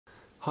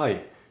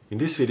Hi, in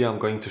this video I'm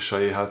going to show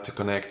you how to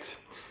connect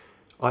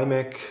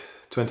iMac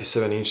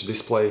 27-inch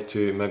display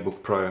to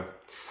MacBook Pro.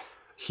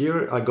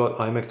 Here I got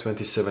iMac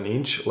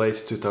 27-inch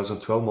late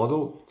 2012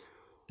 model.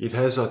 It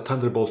has a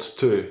Thunderbolt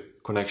 2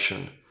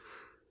 connection.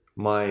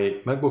 My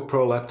MacBook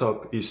Pro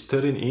laptop is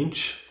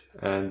 13-inch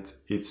and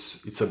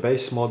it's a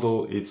base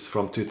model. It's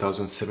from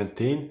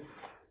 2017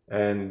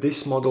 and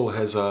this model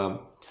has a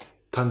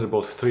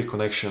Thunderbolt 3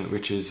 connection,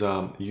 which is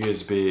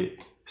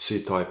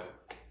USB-C type.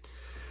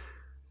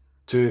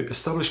 To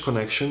establish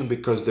connection,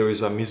 because there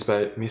is a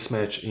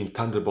mismatch in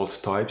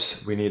Thunderbolt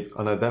types, we need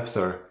an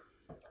adapter.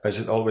 As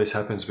it always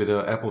happens with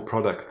an Apple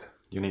product,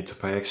 you need to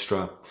pay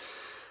extra.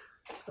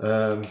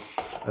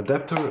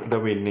 Adapter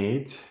that we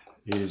need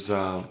is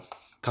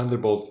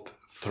Thunderbolt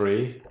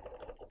 3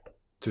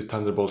 to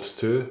Thunderbolt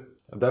 2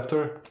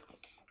 adapter,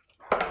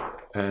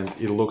 and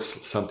it looks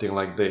something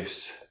like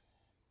this.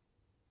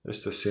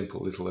 Just a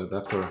simple little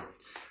adapter.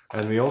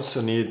 And we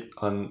also need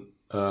an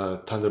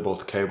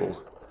Thunderbolt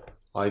cable.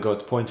 I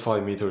got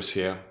 0.5 meters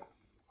here.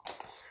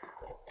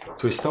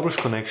 To establish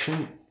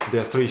connection,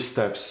 there are 3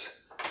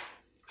 steps.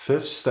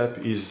 First step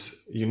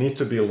is you need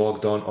to be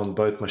logged on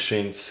both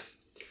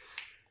machines.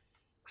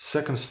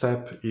 Second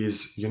step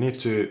is you need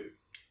to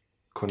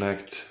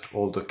connect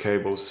all the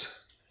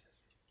cables.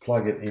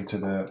 Plug it into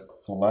the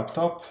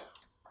laptop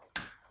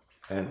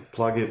and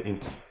plug it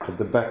into at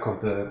the back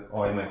of the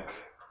iMac.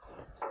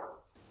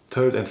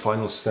 Third and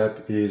final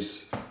step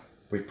is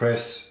we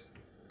press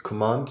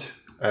Command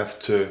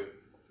F2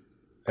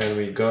 and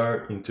we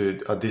go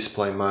into a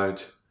display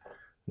mode.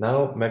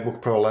 Now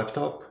MacBook Pro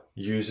laptop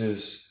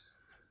uses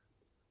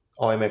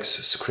iMac's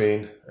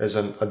screen as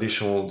an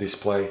additional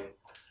display.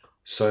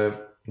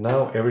 So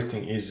now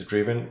everything is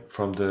driven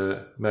from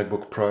the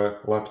MacBook Pro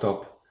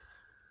laptop.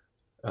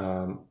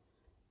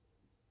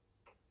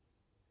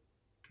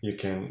 You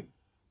can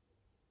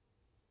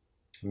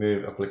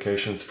move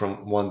applications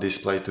from one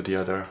display to the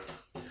other.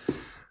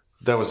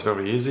 That was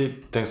very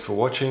easy. Thanks for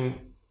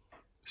watching.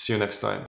 See you next time.